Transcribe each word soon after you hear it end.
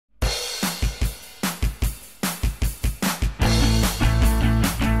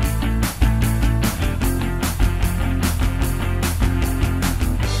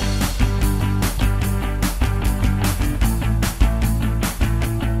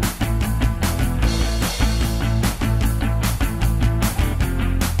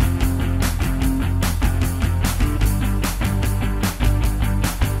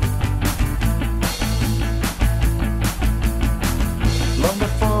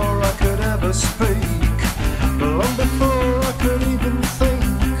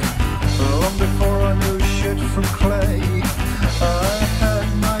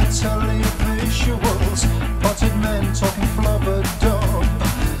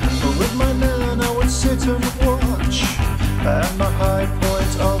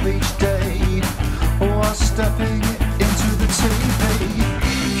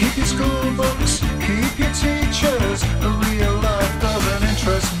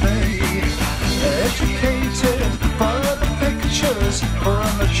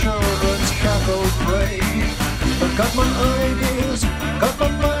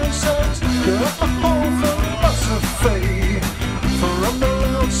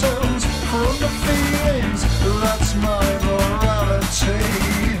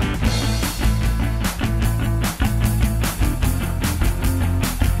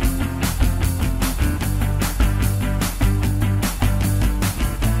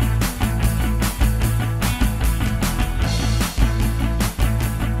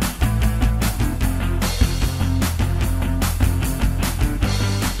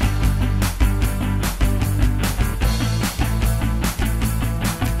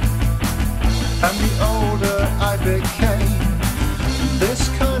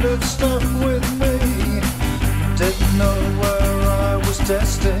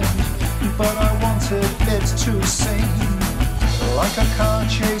like a car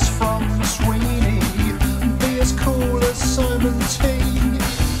chase from Sweeney. Be as cool as Simon T.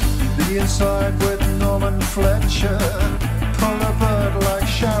 Be inside with Norman Fletcher. Pull a bird like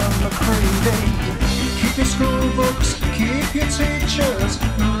Sharon McCready. Keep your school books, keep your teachers.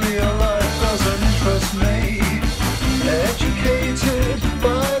 Real life doesn't interest me. Educated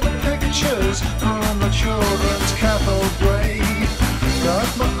by the pictures from the children's cathedral.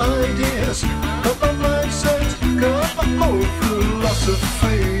 Got my ideas, got my mindset, got my whole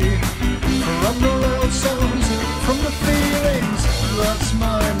philosophy. From the loud sounds, from the feelings, that's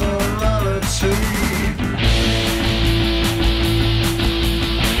my morality.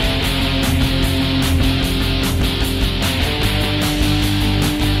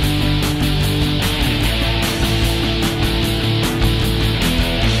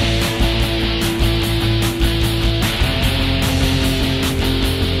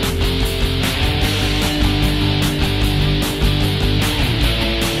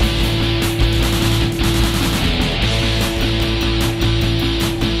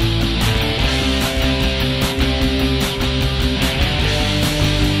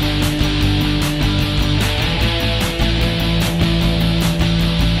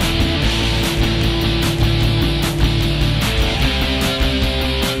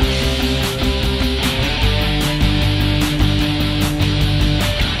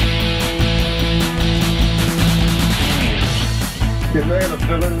 You nail a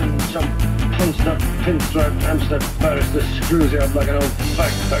villain and some punched-up, pinstripe Amsterdam barrister screws you up like an old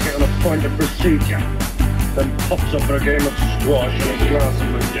fag packet on a point of procedure. Then pops up for a game of squash and a glass of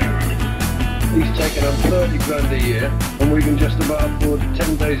Madeira. He's taking on 30 grand a year, and we can just about afford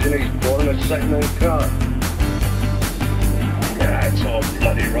 10 days in Eastbourne and a second-hand car. Yeah, it's all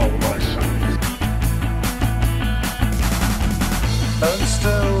bloody wrong, my son. And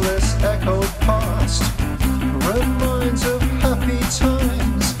still this echoed past reminds of happy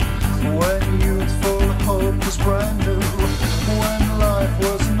times when youthful hope was brand new, when life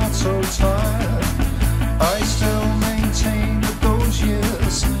was not so tired. I still maintain that those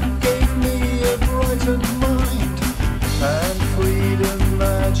years gave me a brightened mind and freed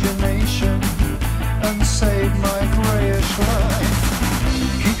imagination and saved my greyish life.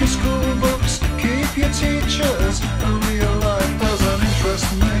 Keep your school books, keep your teachers. Real life doesn't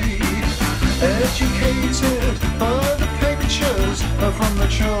interest me. Educated by the pictures from the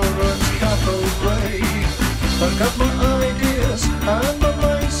children's cathedral. I've got my ideas and my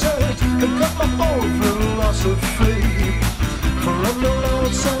mindset, I've got my whole philosophy. From the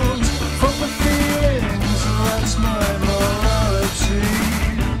loud sounds, from the feelings, that's my morality.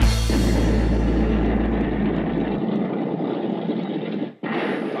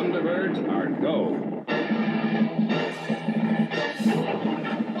 Thunderbirds are go.